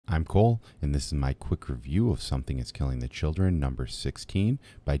I'm Cole, and this is my quick review of Something is Killing the Children, number 16,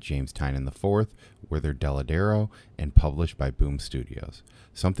 by James Tynion IV, Werther Dell'edera, and published by Boom Studios.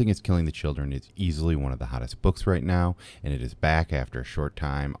 Something is Killing the Children is easily one of the hottest books right now, and it is back after a short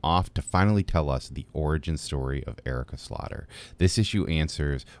time off to finally tell us the origin story of Erica Slaughter. This issue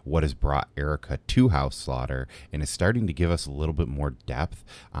answers what has brought Erica to House Slaughter, and is starting to give us a little bit more depth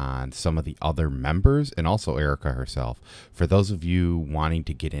on some of the other members, and also Erica herself. For those of you wanting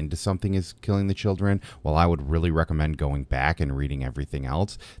to get into Something is Killing the Children, well, I would really recommend going back and reading everything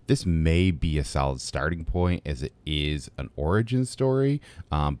else. This may be a solid starting point as it is an origin story,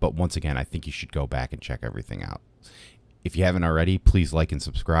 but once again, I think you should go back and check everything out. If you haven't already, please like and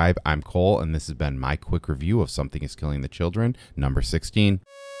subscribe. I'm Cole, and this has been my quick review of Something is Killing the Children, number 16.